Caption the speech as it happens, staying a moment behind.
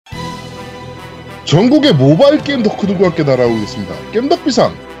전국의 모바일 게임 덕후들과 함께 날아오고 있습니다.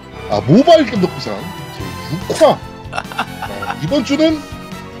 겜덕비상, 모바일 겜덕비상 제6화. 이번 주는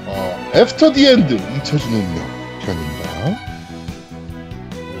애프터디앤드 잊혀진 운명 편입니다.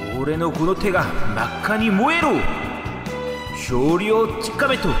 俺のこの手が真っ赤に燃えろ。勝利をつか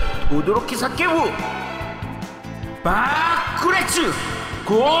めと轟き叫ぶ。バックレッチュ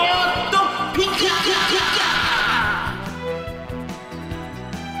ゴーッとピカピカ。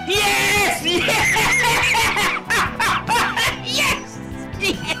イエスイエスイエス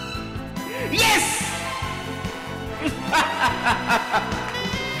イエス。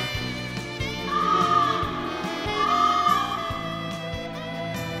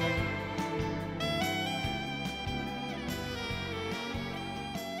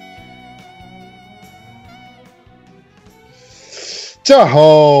자,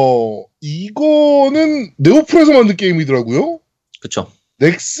 이거는 네오플에서 만든 게임이더라고요. 그쵸.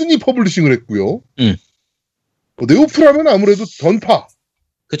 넥슨이 퍼블리싱을 했고요. 네오플하면 아무래도 던파.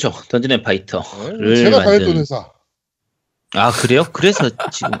 그쵸. 던전 앤 파이터를 제가 만든... 다녔던 회사. 아, 그래요? 그래서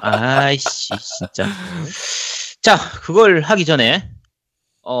지금 아이씨 진짜. 자, 그걸 하기 전에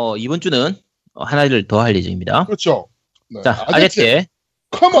이번 주는 하나를 더 할 예정입니다. 그렇죠. 네. 자, 아제트의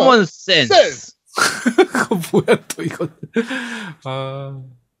커먼 센스. 그거 뭐야 또 이건.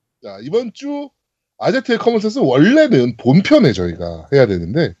 자, 이번 주 아제트의 커먼센스 원래는 본편에 저희가 해야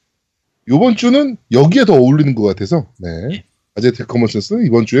되는데 이번 주는 여기에 더 어울리는 것 같아서 네. 아제트의 커먼센스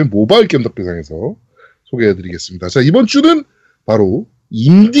이번 주에 모바일 게임 덕비상에서 소개해드리겠습니다. 자, 이번 주는 바로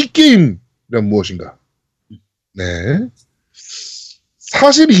인디게임이란 무엇인가. 네.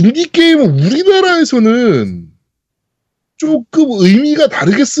 사실 인디게임은 우리나라에서는 조금 의미가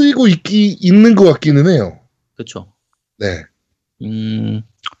다르게 쓰이고 있는 것 같기는 해요. 그렇죠. 네.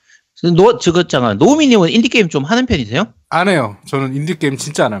 노우미님은 인디게임 좀 하는 편이세요? 안 해요. 저는 인디게임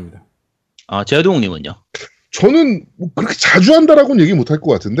진짜 안 합니다. 아, 제아동님은요? 저는 뭐 그렇게 자주 한다라고는 얘기 못할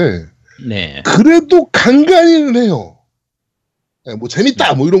것 같은데, 네. 그래도 간간히는 해요. 네, 뭐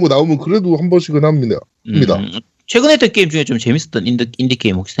재밌다 뭐 이런 거 나오면 그래도 한 번씩은 합니다. 최근에 했던 게임 중에 좀 재밌었던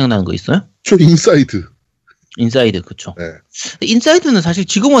인디게임 혹시 생각나는 거 있어요? 저 인사이드. 인사이드, 그쵸. 네. 인사이드는 사실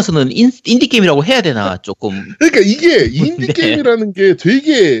지금 와서는 인디게임이라고 해야 되나, 조금. 그러니까 이게 인디게임이라는 게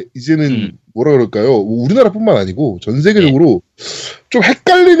되게 이제는 뭐라 그럴까요? 우리나라뿐만 아니고 전 세계적으로 좀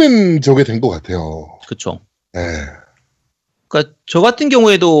헷갈리는 적이 된 것 같아요. 그쵸. 네. 그러니까 저 같은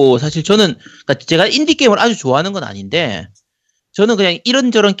경우에도 사실 저는, 그러니까 제가 인디게임을 아주 좋아하는 건 아닌데, 저는 그냥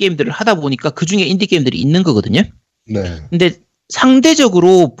이런저런 게임들을 하다 보니까 그 중에 인디게임들이 있는 거거든요. 네. 근데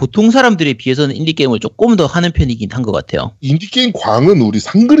상대적으로 보통 사람들에 비해서는 인디게임을 조금 더 하는 편이긴 한 것 같아요. 인디게임 광은 우리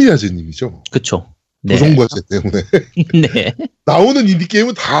상그리아제님이죠. 그쵸. 네. 조성과제 때문에. 네. 나오는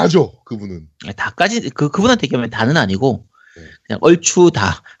인디게임은 다 하죠, 그분은. 다까지, 그분한테 얘기하면 다는 아니고, 그냥 얼추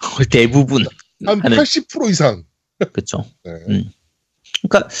다, 대부분. 한 80% 이상. 그쵸. 네.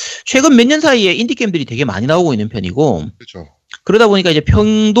 그러니까, 최근 몇 년 사이에 인디게임들이 되게 많이 나오고 있는 편이고, 그렇죠. 그러다 보니까 이제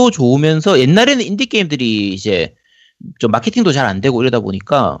평도 좋으면서, 옛날에는 인디게임들이 이제, 좀 마케팅도 잘 안 되고 이러다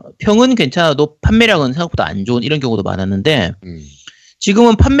보니까 평은 괜찮아도 판매량은 생각보다 안 좋은 이런 경우도 많았는데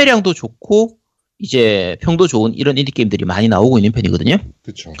지금은 판매량도 좋고 이제 평도 좋은 이런 인디게임들이 많이 나오고 있는 편이거든요.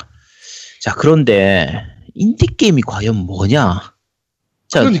 그렇죠. 자, 그런데 인디게임이 과연 뭐냐?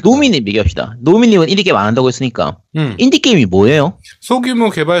 자, 그러니까. 노미님 얘기합시다. 노미님은 인디게임 안 한다고 했으니까 인디게임이 뭐예요? 소규모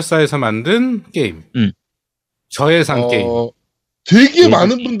개발사에서 만든 게임. 저예산 게임. 되게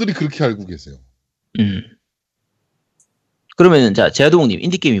많은 분들이 그렇게 알고 계세요. 그러면 자, 제아동님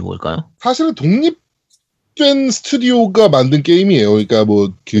인디게임이 뭘까요? 사실은 독립된 스튜디오가 만든 게임이에요. 그러니까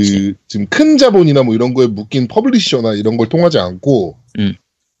뭐 지금 큰 자본이나 뭐 이런 거에 묶인 퍼블리셔나 이런 걸 통하지 않고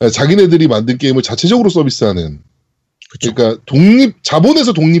자기네들이 만든 게임을 자체적으로 서비스하는. 그쵸. 그러니까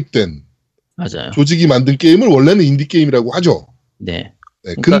자본에서 독립된 맞아요. 조직이 만든 게임을 원래는 인디 게임이라고 하죠. 네.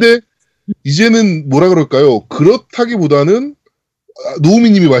 네. 그러니까, 근데 이제는 뭐라 그럴까요? 그렇다기보다는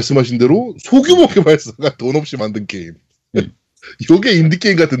노우미님이 말씀하신 대로 소규모 개발사가 돈 없이 만든 게임. 이게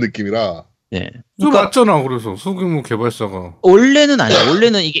인디게임 같은 느낌이라. 네. 그러니까 맞잖아. 그래서 소규모 개발사가 원래는 아니야.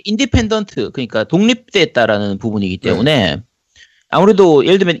 원래는 이게 인디펜던트, 그러니까 독립됐다라는 부분이기 때문에 아무래도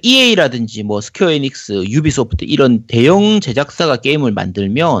예를 들면 EA라든지 뭐 스퀘어 에닉스, 유비소프트 이런 대형 제작사가 게임을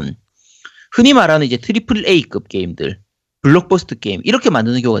만들면 흔히 말하는 이제 트리플 A급 게임들, 블록버스터 게임 이렇게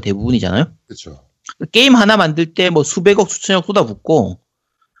만드는 경우가 대부분이잖아요. 그렇죠. 게임 하나 만들 때 뭐 수백억, 수천억 쏟아붓고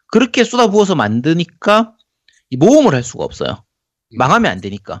그렇게 쏟아부어서 만드니까 모험을 할 수가 없어요. 망하면 안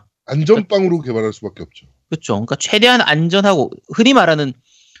되니까. 안전빵으로 개발할 수밖에 없죠. 그렇죠. 그러니까 최대한 안전하고 흔히 말하는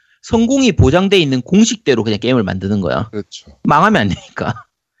성공이 보장돼 있는 공식대로 그냥 게임을 만드는 거야. 그렇죠. 망하면 안 되니까.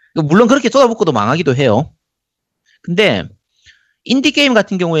 물론 그렇게 쏟아붓고도 망하기도 해요. 근데 인디게임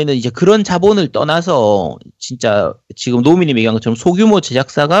같은 경우에는 이제 그런 자본을 떠나서 진짜 지금 노미님 얘기한 것처럼 소규모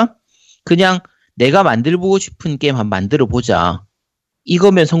제작사가 그냥 내가 만들고 싶은 게임 한번 만들어 보자.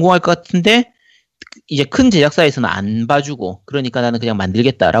 이거면 성공할 것 같은데 이제 큰 제작사에서는 안 봐주고 그러니까 나는 그냥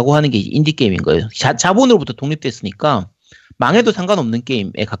만들겠다라고 하는 게 인디게임인 거예요. 자본으로부터 독립됐으니까 망해도 상관없는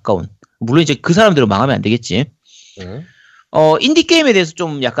게임에 가까운. 물론 이제 그 사람들은 망하면 안 되겠지. 인디게임에 대해서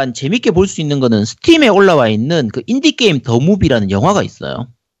좀 약간 재밌게 볼 수 있는 거는 스팀에 올라와 있는 그 인디게임 더 무비라는 영화가 있어요.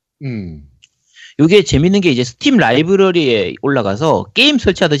 요게 재밌는 게 이제 스팀 라이브러리에 올라가서 게임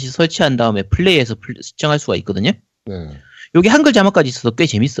설치하듯이 설치한 다음에 플레이해서 시청할 수가 있거든요. 네. 요게 한글 자막까지 있어서 꽤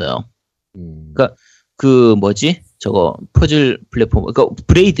재밌어요. 그러니까 그 뭐지? 저거 퍼즐 플랫폼, 그러니까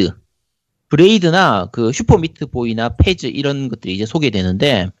브레이드나 그 슈퍼 미트보이나 페즈 이런 것들이 이제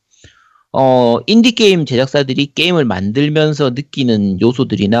소개되는데 인디게임 제작사들이 게임을 만들면서 느끼는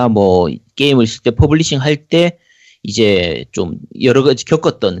요소들이나 뭐 게임을 실제 퍼블리싱 할 때 이제 좀 여러 가지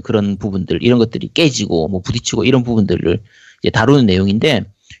겪었던 그런 부분들 이런 것들이 깨지고 뭐 부딪히고 이런 부분들을 이제 다루는 내용인데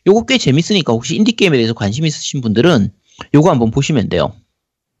요거 꽤 재밌으니까 혹시 인디게임에 대해서 관심 있으신 분들은 요거 한번 보시면 돼요.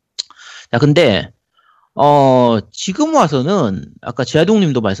 자, 근데 지금 와서는 아까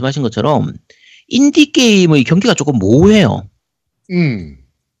제아동님도 말씀하신 것처럼 인디게임의 경계가 조금 모호해요.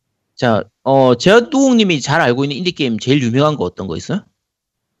 자, 제아동님이 잘 알고 있는 인디게임 제일 유명한 거 어떤 거 있어요?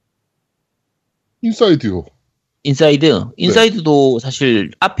 인사이드요. 인사이드도 사실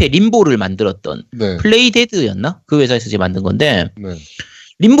앞에 림보를 만들었던 네. 플레이데드였나? 그 회사에서 이제 만든 건데 네.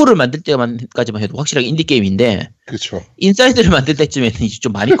 림보를 만들 때까지만 해도 확실하게 인디게임인데 그렇죠. 인사이드를 만들 때쯤에는 이제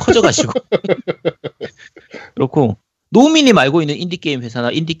좀 많이 커져가지고 그렇고 노미님 알고 있는 인디게임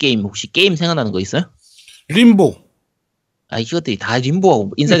회사나 인디게임 혹시 게임 생각나는 거 있어요? 림보. 아 이것들이 다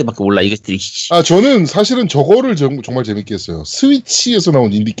림보하고 인사이드밖에 몰라 이것들이. 아 저는 사실은 저거를 정말 재밌게 했어요. 스위치에서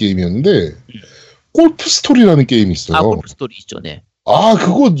나온 인디게임이었는데 골프 스토리라는 게임이 있어요. 아 골프 스토리 있죠. 네. 아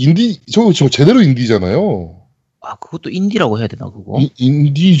그거 저 제대로 인디잖아요. 아 그것도 인디라고 해야 되나 그거?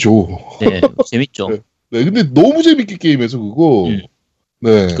 인디죠. 네 재밌죠. 네 근데 너무 재밌게 게임해서 그거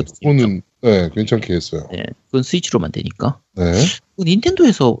네 그거는 네 괜찮게 했어요. 네 그건 스위치로만 되니까. 네.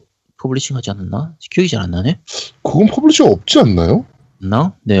 닌텐도에서 퍼블리싱하지 않았나? 기억이 잘 안 나네. 그건 퍼블리셔 없지 않나요?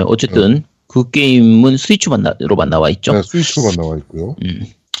 없나? 네 어쨌든 그 게임은 스위치로만 나와 있죠. 네 스위치로만 나와 있고요.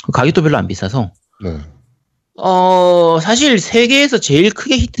 가격도 별로 안 비싸서. 네. 사실 세계에서 제일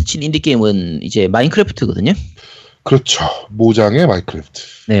크게 히트친 인디게임은 이제 마인크래프트거든요. 그렇죠. 모장의 마인크래프트.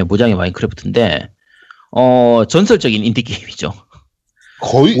 네, 모장의 마인크래프트인데, 전설적인 인디게임이죠.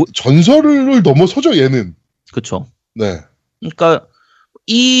 거의 전설을 넘어서죠, 얘는. 그쵸. 네. 그러니까,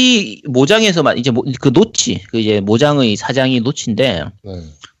 이 모장에서만, 이제 그 노치, 그 이제 모장의 사장이 노치인데, 네.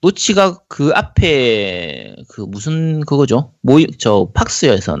 노치가 그 앞에, 그 무슨 그거죠?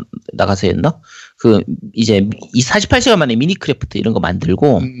 팍스에서 나가서 했나? 이제 이 48시간 만에 미니크래프트 이런 거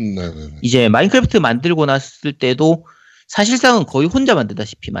만들고, 이제 마인크래프트 만들고 났을 때도 사실상은 거의 혼자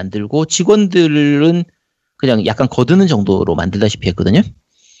만들다시피 만들고, 직원들은 그냥 약간 거드는 정도로 만들다시피 했거든요.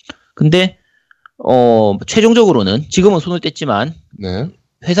 근데, 최종적으로는 지금은 손을 뗐지만, 네.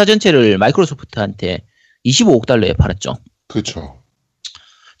 회사 전체를 마이크로소프트한테 25억 달러에 팔았죠. 그렇죠.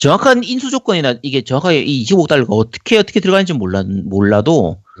 정확한 인수 조건이나 이게 정확하게 이 25억 달러가 어떻게 들어가는지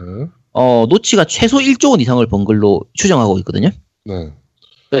몰라도 노치가 최소 1조 원 이상을 번 걸로 추정하고 있거든요. 네.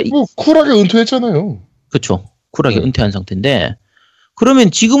 그러니까 뭐 쿨하게 은퇴했잖아요. 그렇죠. 쿨하게 은퇴한 상태인데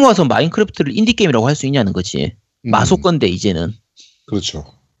그러면 지금 와서 마인크래프트를 인디게임이라고 할 수 있냐는 거지. 마소건데 이제는. 그렇죠.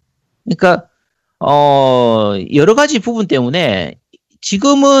 그러니까 여러 가지 부분 때문에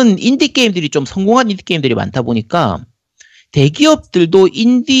지금은 인디게임들이 좀 성공한 인디게임들이 많다 보니까 대기업들도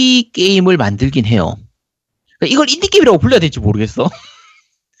인디게임을 만들긴 해요. 그러니까 이걸 인디게임이라고 불러야 될지 모르겠어.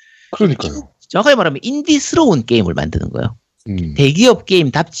 그러니까요. 정확하게 말하면 인디스러운 게임을 만드는 거예요. 대기업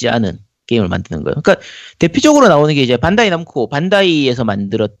게임답지 않은 게임을 만드는 거예요. 그러니까 대표적으로 나오는 게 이제 반다이 남코, 반다이에서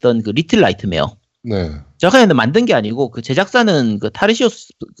만들었던 그 리틀 나이트메어. 네. 정확하게 말하면 만든 게 아니고 그 제작사는 그 타르시오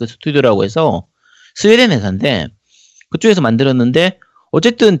그 스튜디오라고 해서 스웨덴 회사인데 그쪽에서 만들었는데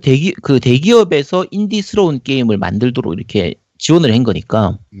어쨌든 대기업에서 인디스러운 게임을 만들도록 이렇게 지원을 한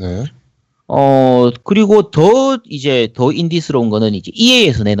거니까. 네. 그리고 더 인디스러운 거는 이제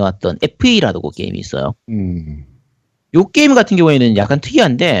EA에서 내놓았던 FE라고 게임이 있어요. 요 게임 같은 경우에는 약간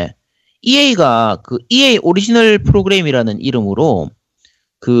특이한데 EA가 그 EA 오리지널 프로그램이라는 이름으로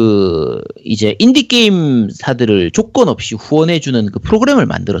그 이제 인디 게임사들을 조건 없이 후원해주는 그 프로그램을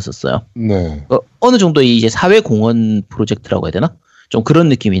만들었었어요. 네. 어느 정도의 이제 사회 공헌 프로젝트라고 해야 되나? 좀 그런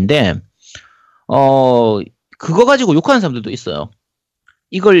느낌인데, 그거 가지고 욕하는 사람들도 있어요.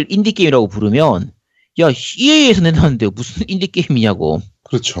 이걸 인디게임이라고 부르면, 야, EA에서 내놨는데 무슨 인디게임이냐고.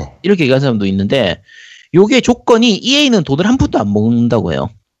 그렇죠. 이렇게 얘기하는 사람도 있는데, 요게 조건이 EA는 돈을 한 푼도 안 먹는다고 해요.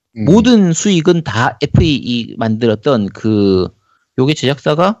 모든 수익은 다 FE 만들었던 요게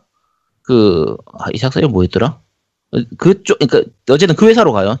제작사가 이 제작사 이름 뭐였더라? 그러니까 어쨌든 그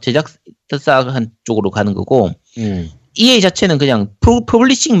회사로 가요. 제작사 한 쪽으로 가는 거고 EA 자체는 그냥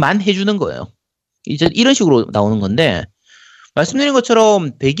퍼블리싱만 해주는 거예요. 이제 이런 식으로 나오는 건데 말씀드린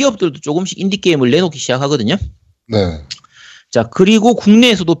것처럼 대기업들도 조금씩 인디게임을 내놓기 시작하거든요. 네. 자, 그리고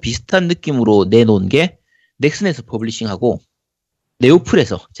국내에서도 비슷한 느낌으로 내놓은 게 넥슨에서 퍼블리싱하고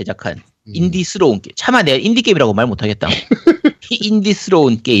네오플에서 제작한 인디스러운 게임. 차마 내가 인디게임이라고 말 못하겠다.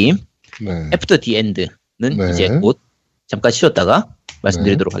 인디스러운 게임 네. 애프터디앤드는 네. 이제 곧 잠깐 쉬었다가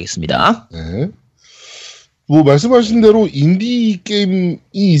말씀드리도록 하겠습니다. 네. 뭐 말씀하신 대로 인디 게임이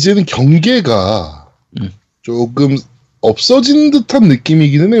이제는 경계가 조금 없어진 듯한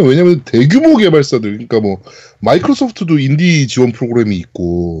느낌이기는 해요. 왜냐면 대규모 개발사들, 그러니까 뭐 마이크로소프트도 인디 지원 프로그램이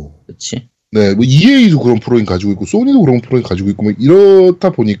있고, 그렇지. 네, 뭐 EA도 그런 프로그램 가지고 있고, 소니도 그런 프로그램 가지고 있고, 뭐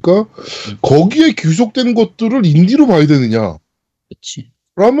이렇다 보니까 거기에 귀속되는 것들을 인디로 봐야 되느냐? 그렇지.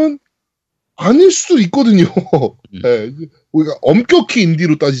 라면 아닐 수도 있거든요. 네, 우리가 엄격히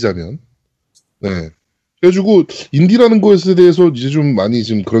인디로 따지자면, 네. 그래가지고 인디라는 것에 대해서 이제 좀 많이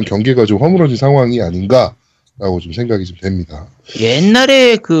지금 그런 경계가 좀 허물어진 상황이 아닌가라고 좀 생각이 좀 됩니다.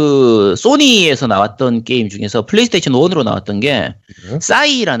 옛날에 소니에서 나왔던 게임 중에서 플레이스테이션 1으로 나왔던 게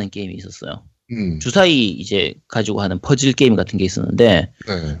싸이라는 게임이 있었어요. 주사위 이제 가지고 하는 퍼즐 게임 같은 게 있었는데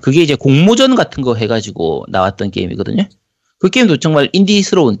네. 그게 이제 공모전 같은 거 해가지고 나왔던 게임이거든요. 그 게임도 정말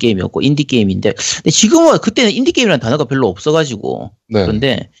인디스러운 게임이었고 인디 게임인데 근데 지금은 그때는 인디 게임이라는 단어가 별로 없어가지고 네.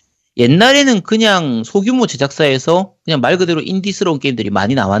 그런데 옛날에는 그냥 소규모 제작사에서 그냥 말 그대로 인디스러운 게임들이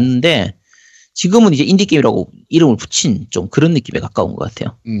많이 나왔는데 지금은 이제 인디게임이라고 이름을 붙인 좀 그런 느낌에 가까운 것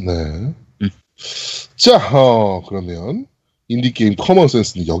같아요. 네. 자, 그러면 인디게임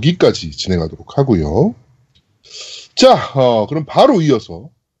커먼센스는 여기까지 진행하도록 하고요. 자, 그럼 바로 이어서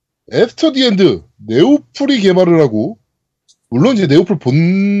애프터디앤드 네오플이 개발을 하고 물론 이제 네오플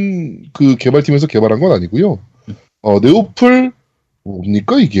본 그 개발팀에서 개발한 건 아니고요. 네오플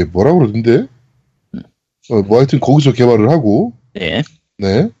뭡니까 이게 뭐라고 그러는데? 뭐 하여튼 거기서 개발을 하고 네.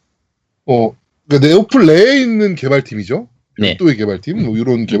 네. 그러니까 네오플 내에 있는 개발팀이죠. 네. 별도의 개발팀, 뭐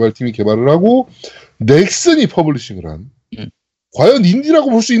이런 개발팀이 개발을 하고 넥슨이 퍼블리싱을 한 과연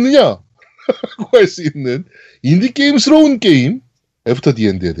인디라고 볼 수 있느냐라고 할 수 있는 인디 게임스러운 게임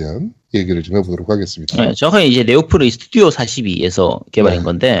애프터디앤드에 대한 얘기를 좀 해보도록 하겠습니다. 네, 정확하게 이제 네오플의 스튜디오 42에서 개발한 네.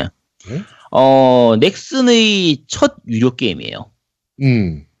 건데 네. 넥슨의 첫 유료 게임이에요.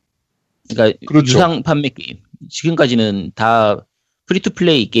 그러니까 그렇죠. 유상 판매 게임. 지금까지는 다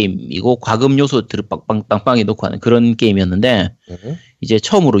프리투플레이 게임이고 과금 요소들을 빵빵히 넣고 하는 그런 게임이었는데 네. 이제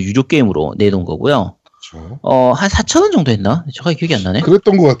처음으로 유료 게임으로 내놓은 거고요. 그렇죠. 한 4,000원 정도 했나? 정확히 기억이 안 나네.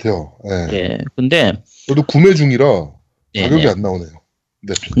 그랬던 것 같아요. 네. 네. 근데 저도 구매 중이라 네, 가격이 네. 안 나오네요.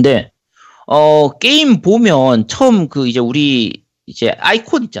 네. 근데 게임 보면 처음 이제 우리 이제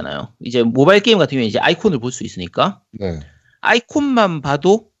아이콘 있잖아요. 이제 모바일 게임 같은 경우에 이제 아이콘을 볼 수 있으니까 네. 아이콘만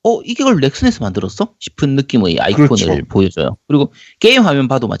봐도 이게 걸 넥슨에서 만들었어? 싶은 느낌의 아이콘을 그렇죠. 보여줘요. 그리고 게임 화면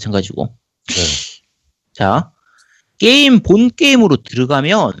봐도 마찬가지고. 네. 자, 본 게임으로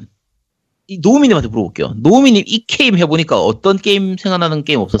들어가면 이 노우미님한테 물어볼게요. 노우미님 이 게임 해보니까 어떤 게임 생각나는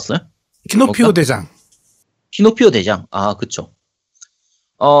게임 없었어요? 키노피오 뭔가? 대장. 키노피오 대장. 아, 그쵸.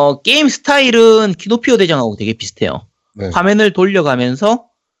 게임 스타일은 키노피오 대장하고 되게 비슷해요. 네. 화면을 돌려가면서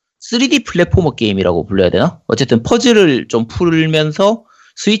 3D 플랫포머 게임이라고 불러야 되나? 어쨌든 퍼즐을 좀 풀면서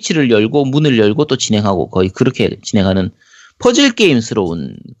스위치를 열고 문을 열고 또 진행하고 거의 그렇게 진행하는 퍼즐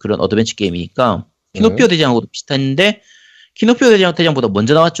게임스러운 그런 어드벤처 게임이니까 키노피오 대장하고도 비슷한데 키노피오 대장보다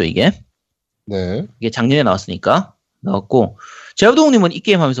먼저 나왔죠 이게. 네. 이게 작년에 나왔으니까 나왔고 제아동님은 이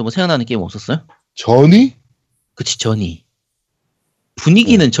게임 하면서 뭐 생각나는 게임 없었어요? 전이? 그치 전이.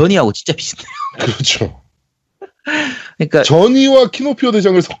 분위기는 전이하고 진짜 비슷해요. 그렇죠. 그러니까 전이와 키노피오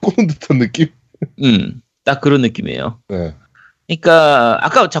대장을 섞어놓은 듯한 느낌? 딱 그런 느낌이에요. 네. 그러니까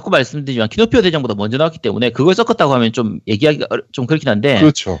아까 자꾸 말씀드리지만 키노피오 대장보다 먼저 나왔기 때문에 그걸 섞었다고 하면 좀 얘기하기가 좀 그렇긴 한데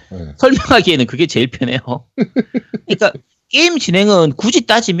그렇죠. 네. 설명하기에는 그게 제일 편해요. 그러니까 게임 진행은 굳이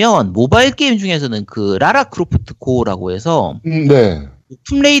따지면 모바일 게임 중에서는 그 라라 크로프트 고라고 해서 네.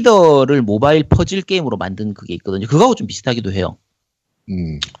 툼레이더를 모바일 퍼즐 게임으로 만든 그게 있거든요. 그거하고 좀 비슷하기도 해요.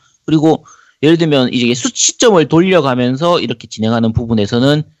 그리고 예를 들면 이제 시점을 돌려가면서 이렇게 진행하는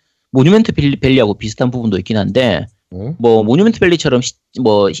부분에서는 모뉴멘트 밸리하고 비슷한 부분도 있긴 한데 뭐 모뉴멘트 밸리처럼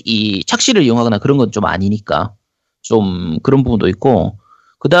이 착시를 이용하거나 그런 건 좀 아니니까 좀 그런 부분도 있고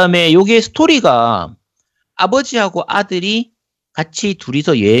그 다음에 요게 스토리가 아버지하고 아들이 같이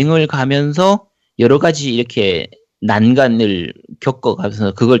둘이서 여행을 가면서 여러 가지 이렇게 난간을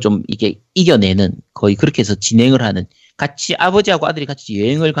겪어가면서 그걸 좀 이게 이겨내는 거의 그렇게 해서 진행을 하는 같이 아버지하고 아들이 같이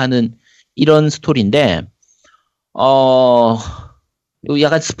여행을 가는 이런 스토리인데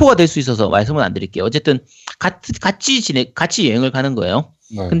약간 스포가 될 수 있어서 말씀은 안 드릴게요. 어쨌든 같이 여행을 가는 거예요.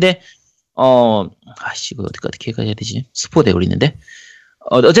 네. 근데 이거 어떻게 해야 되지? 스포 되고 있는데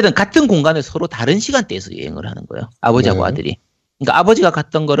어쨌든 같은 공간을 서로 다른 시간대에서 여행을 하는 거예요. 아버지하고 네. 아들이. 그러니까 아버지가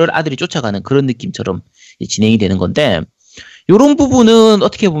갔던 거를 아들이 쫓아가는 그런 느낌처럼 진행이 되는 건데 요런 부분은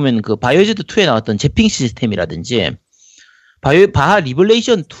어떻게 보면 그 바이오하자드 2에 나왔던 제핑 시스템이라든지 바하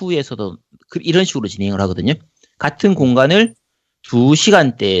리블레이션 2에서도 이런 식으로 진행을 하거든요. 같은 공간을 두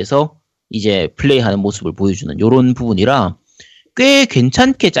시간대에서 이제 플레이하는 모습을 보여주는 요런 부분이라 꽤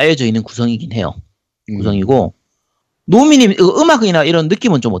괜찮게 짜여져 있는 구성이긴 해요. 구성이고 노미님 음악이나 이런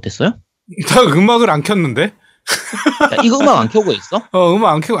느낌은 좀 어땠어요? 나 음악을 안 켰는데? 야, 이거 음악 안 켜고 있어?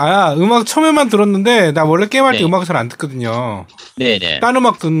 음악 안 켜고, 음악 처음에만 들었는데, 나 원래 게임할 때 네. 음악을 잘 안 듣거든요. 네네. 딴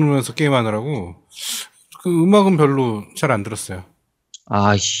음악 들으면서 게임하느라고. 그 음악은 별로 잘 안 들었어요.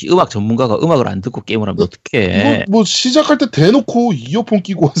 음악 전문가가 음악을 안 듣고 게임을 하면 어떡해. 뭐 시작할 때 대놓고 이어폰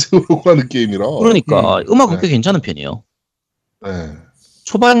끼고 하세요라고 하는 게임이라. 그러니까 음악은 꽤 괜찮은 편이에요. 네.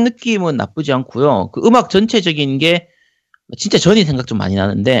 초반 느낌은 나쁘지 않고요. 그 음악 전체적인 게 진짜 전이 생각 좀 많이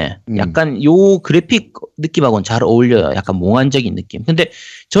나는데 약간 요 그래픽 느낌하고는 잘 어울려요. 약간 몽환적인 느낌. 근데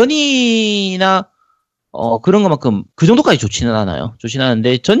전이나 그런 것만큼 그 정도까지 좋지는 않아요. 좋지는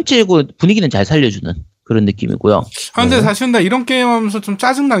않은데 전체적으로 분위기는 잘 살려주는 그런 느낌이고요. 근데 사실 나 이런 게임 하면서 좀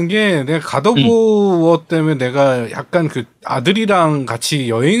짜증난 게 내가 갓오브워 때문에 내가 약간 그 아들이랑 같이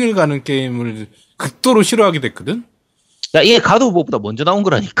여행을 가는 게임을 극도로 싫어하게 됐거든? 야, 이게 갓오브보다 먼저 나온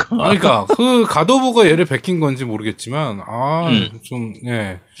거라니까. 그러니까 그 갓오브가 얘를 베낀 건지 모르겠지만 좀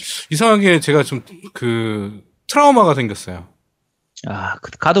이상하게 제가 좀 그 트라우마가 생겼어요.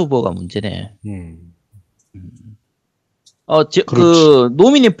 그 갓오브가 문제네. 그렇지.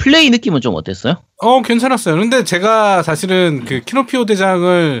 노미님 플레이 느낌은 좀 어땠어요? 괜찮았어요. 근데 제가 사실은 그 키노피오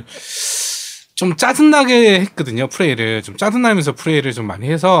대장을 좀 짜증나게 했거든요. 플레이를 좀 짜증나면서 플레이를 좀 많이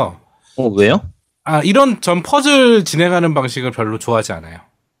해서. 왜요? 이런 전 퍼즐 진행하는 방식을 별로 좋아하지 않아요.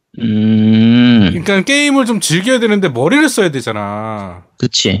 그러니까 게임을 좀 즐겨야 되는데 머리를 써야 되잖아.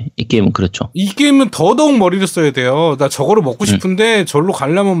 그치. 이 게임은 그렇죠. 이 게임은 더더욱 머리를 써야 돼요. 나 저거를 먹고 싶은데 절로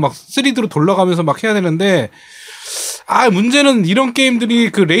가려면 막 3D로 돌아가면서 막 해야 되는데 문제는 이런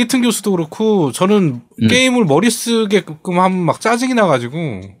게임들이 그 레이튼 교수도 그렇고 저는 게임을 머리 쓰게끔 하면 막 짜증이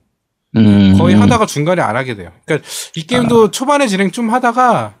나가지고 거의 하다가 중간에 안 하게 돼요. 그러니까 이 게임도 초반에 진행 좀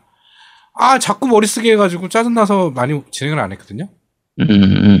하다가 자꾸 머리 쓰게 해가지고 짜증나서 많이 진행을 안 했거든요.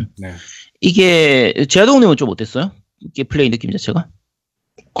 네. 이게 제아동님은 좀 어땠어요? 이게 플레이 느낌 자체가?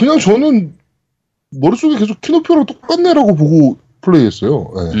 그냥 저는 머릿속에 계속 키노피오랑 똑같네라고 보고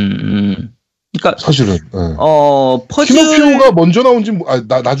플레이했어요. 네. 그러니까 사실은. 네. 퍼즐 키노피오가 먼저 나온지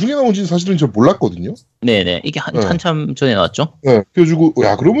나중에 나온지 사실은 잘 몰랐거든요. 네네. 이게 한참 전에 나왔죠. 네. 그래가지고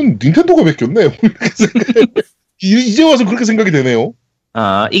그러면 닌텐도가 베꼈네. 이렇게 이제 와서 그렇게 생각이 되네요.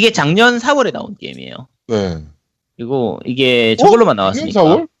 이게 작년 4월에 나온 게임이에요. 네. 그리고 이게 저걸로만 나왔으니까.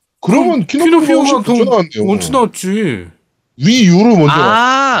 작년 4월? 그러면 키노피오가 더 나왔네요. 먼저 나왔지. 위유로 먼저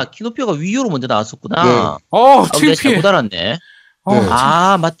나왔어. 키노피오가 위유로 먼저 나왔었구나. 네. 내가 잘못 알았네.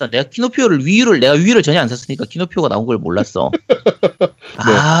 맞다. 내가 위유를 전혀 안 샀으니까 키노피오가 나온 걸 몰랐어.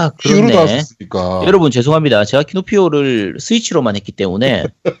 위유로 그렇네. 나왔으니까. 여러분 죄송합니다. 제가 키노피오를 스위치로만 했기 때문에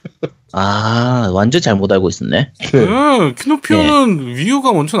완전 잘못 알고 있었네. 키노피오는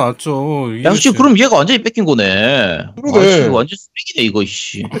위유가 먼저 나왔죠. 역시 그럼 얘가 완전히 뺏긴 거네. 그러네. 완전 쓰레기네 이거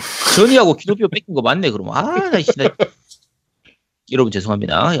씨. 전이하고 키노피오 뺏긴 거 맞네 그럼. 여러분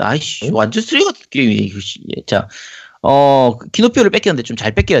죄송합니다. 완전 쓰레기 같은 게임이네 이거 씨. 자. 키노피오를 뺏겼는데 좀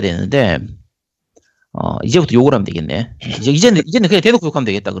잘 뺏겨야 되는데, 이제부터 욕을 하면 되겠네. 이제는 그냥 대놓고 욕하면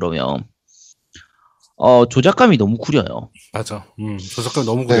되겠다, 그러면. 조작감이 너무 구려요. 맞아. 조작감이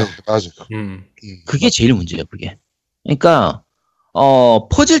너무 구려. 네, 맞아. 그게 제일 문제예요, 그게. 그러니까,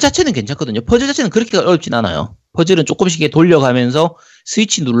 퍼즐 자체는 괜찮거든요. 퍼즐 자체는 그렇게 어렵진 않아요. 퍼즐은 조금씩 돌려가면서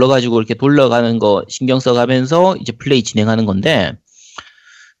스위치 눌러가지고 이렇게 돌려가는 거 신경 써가면서 이제 플레이 진행하는 건데,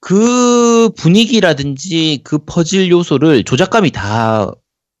 그 분위기라든지 그 퍼즐 요소를 조작감이 다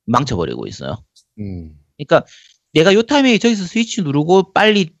망쳐버리고 있어요. 그러니까 내가 요 타이밍에 저기서 스위치 누르고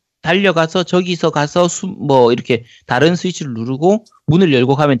빨리 달려가서 저기서 가서 이렇게 다른 스위치를 누르고 문을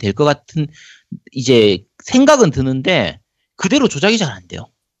열고 가면 될 것 같은 이제 생각은 드는데 그대로 조작이 잘 안 돼요.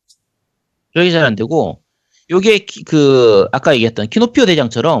 조작이 잘 안 되고 요게 아까 얘기했던 키노피오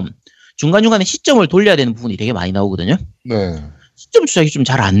대장처럼 중간중간에 시점을 돌려야 되는 부분이 되게 많이 나오거든요. 네. 시점 조작이 좀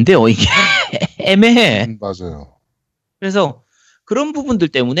잘 안 돼요, 이게. 애매해. 맞아요. 그래서 그런 부분들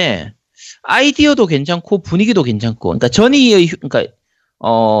때문에 아이디어도 괜찮고 분위기도 괜찮고, 그러니까 그러니까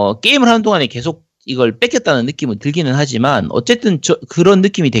게임을 하는 동안에 계속 이걸 뺏겼다는 느낌은 들기는 하지만 어쨌든 그런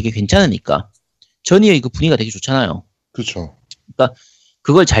느낌이 되게 괜찮으니까 전이의 그 분위기가 되게 좋잖아요. 그렇죠. 그러니까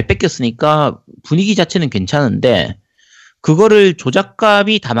그걸 잘 뺏겼으니까 분위기 자체는 괜찮은데 그거를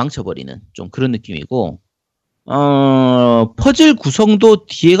조작감이 다 망쳐버리는 좀 그런 느낌이고, 퍼즐 구성도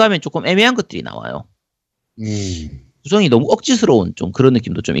뒤에 가면 조금 애매한 것들이 나와요. 구성이 너무 억지스러운 좀 그런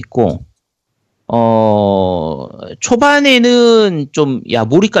느낌도 좀 있고, 초반에는 좀,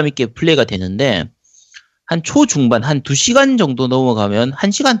 몰입감 있게 플레이가 되는데, 한 초중반, 한 2시간 정도 넘어가면,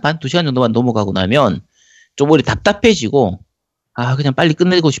 1시간 반, 2시간 정도만 넘어가고 나면, 좀 오히려 답답해지고, 그냥 빨리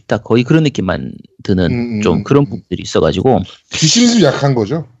끝내고 싶다. 거의 그런 느낌만 드는 좀 그런 부분들이 있어가지고. 뒷심이 좀 약한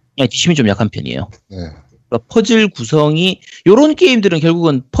거죠? 네, 뒷심이 좀 약한 편이에요. 네. 그러니까 퍼즐 구성이, 요런 게임들은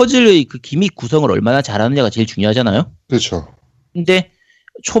결국은 퍼즐의 그 기믹 구성을 얼마나 잘하느냐가 제일 중요하잖아요? 그렇죠. 근데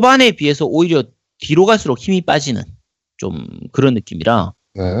초반에 비해서 오히려 뒤로 갈수록 힘이 빠지는 좀 그런 느낌이라,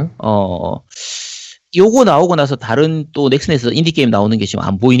 네. 요거 나오고 나서 다른 또 넥슨에서 인디게임 나오는 게 지금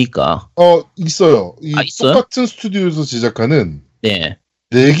안 보이니까. 있어요. 있어요? 똑같은 스튜디오에서 제작하는 네.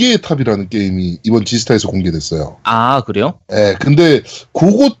 4개의 탑이라는 게임이 이번 G스타에서 공개됐어요. 그래요? 네, 근데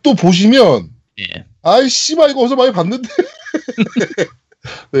그것도 보시면 네. 아이 씨발 이거 어디서 많이 봤는데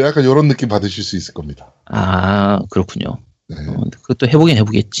네, 약간 이런 느낌 받으실 수 있을 겁니다. 그렇군요. 네. 그것도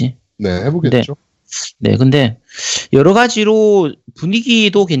해보겠지. 네, 해보겠죠. 네, 근데 여러 가지로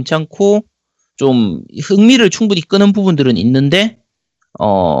분위기도 괜찮고 좀 흥미를 충분히 끄는 부분들은 있는데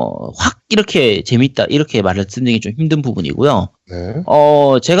확 이렇게 재밌다 이렇게 말씀드리기 좀 힘든 부분이고요. 네.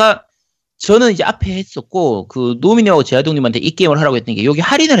 저는 이제 앞에 했었고 그 노미님하고 제아동님한테 이 게임을 하라고 했던 게 여기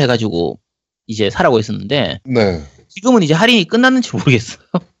할인을 해가지고 이제 사라고 했었는데, 네. 지금은 이제 할인이 끝났는지 모르겠어요.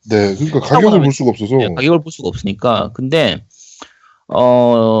 네, 그러니까 가격을 볼 수가 없어서. 네, 가격을 볼 수가 없으니까. 근데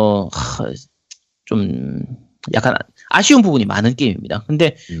좀 약간 아쉬운 부분이 많은 게임입니다.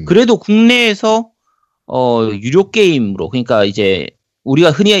 근데 그래도 국내에서 유료 게임으로, 그러니까 이제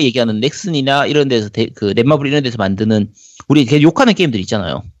우리가 흔히 얘기하는 넥슨이나 이런 데서 그 넷마블 이런 데서 만드는 우리 계속 욕하는 게임들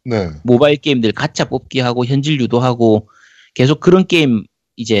있잖아요. 네. 모바일 게임들 가챠 뽑기 하고 현질 유도하고 계속 그런 게임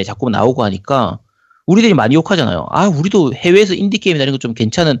이제 자꾸 나오고 하니까 우리들이 많이 욕하잖아요. 우리도 해외에서 인디 게임이나 이런 거 좀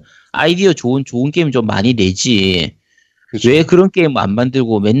괜찮은 아이디어 좋은 게임 좀 많이 내지. 그쵸. 왜 그런 게임 안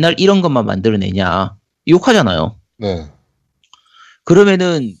만들고 맨날 이런 것만 만들어내냐. 욕하잖아요. 네.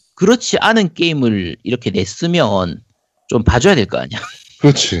 그러면은 그렇지 않은 게임을 이렇게 냈으면 좀 봐줘야 될 거 아니야.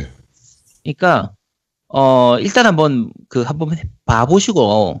 그렇지. 그러니까 일단 한번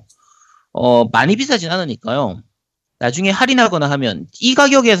봐보시고 많이 비싸진 않으니까요. 나중에 할인하거나 하면 이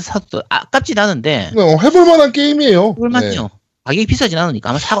가격에서 사도 아깝진 않은데 해볼 만한 게임이에요. 해볼만해요. 네. 가격이 비싸진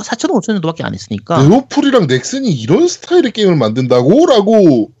않으니까 아마 4,000원, 5,000원 정도밖에 안 했으니까. 네오플이랑 넥슨이 이런 스타일의 게임을 만든다고?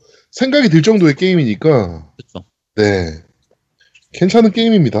 라고 생각이 들 정도의 게임이니까. 그렇죠. 네. 괜찮은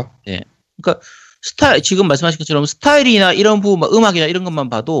게임입니다. 네. 그러니까 지금 말씀하신 것처럼 스타일이나 이런 부분, 음악이나 이런 것만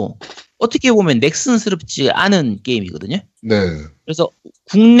봐도 어떻게 보면 넥슨스럽지 않은 게임이거든요. 네. 그래서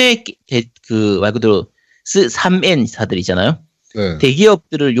국내 말 그대로 3N사들 있잖아요. 네.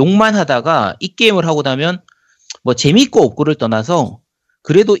 대기업들을 욕만 하다가 이 게임을 하고 나면 뭐 재밌고 없고를 떠나서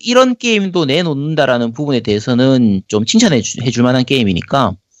그래도 이런 게임도 내놓는다라는 부분에 대해서는 좀 칭찬해 줄 만한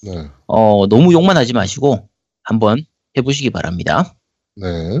게임이니까 네. 너무 욕만 하지 마시고 한번 해보시기 바랍니다.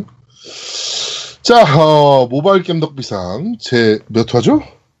 네. 자, 모바일 겜덕비상 제 몇 화죠?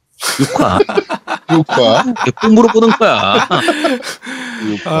 6화. 6화. 꼭 물어보는 거야.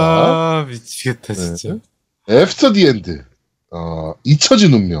 6화. 미치겠다 진짜. 네. 애프터디앤드.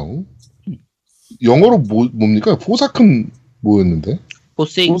 잊혀진 운명. 영어로 뭡니까? 포사큰 뭐였는데?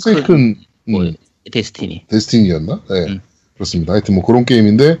 포세이큰 데스티니였나? 네. 그렇습니다. 하여튼 뭐 그런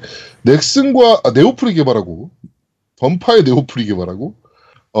게임인데 넥슨과 네오플이 개발하고 던파의 네오플이 개발하고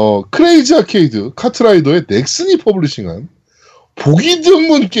크레이지 아케이드 카트라이더의 넥슨이 퍼블리싱한 보기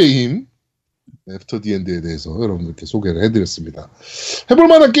드문 게임 애프터디앤드에 대해서 여러분들께 소개를 해드렸습니다. 해볼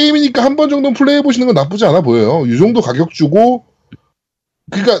만한 게임이니까 한 번 정도는 플레이해보시는 건 나쁘지 않아 보여요. 이 정도 가격 주고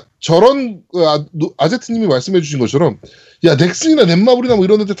그러니까 저런 아제트님이 말씀해주신 것처럼 야 넥슨이나 넷마블이나 뭐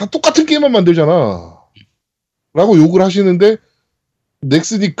이런 데들 다 똑같은 게임만 만들잖아 라고 욕을 하시는데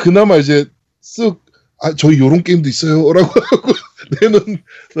넥슨이 그나마 이제 쓱 저희 요런 게임도 있어요 라고 하고 내놓은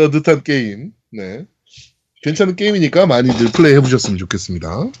듯한 게임. 네. 괜찮은 게임이니까 많이들 플레이 해보셨으면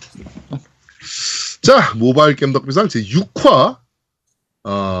좋겠습니다. 자, 모바일 겜덕비상 제6화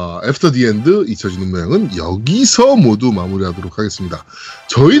애프터디앤드 잊혀진 운명은 여기서 모두 마무리하도록 하겠습니다.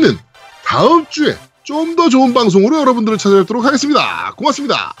 저희는 다음 주에 좀 더 좋은 방송으로 여러분들을 찾아뵙도록 하겠습니다.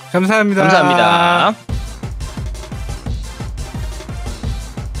 고맙습니다. 감사합니다. 감사합니다.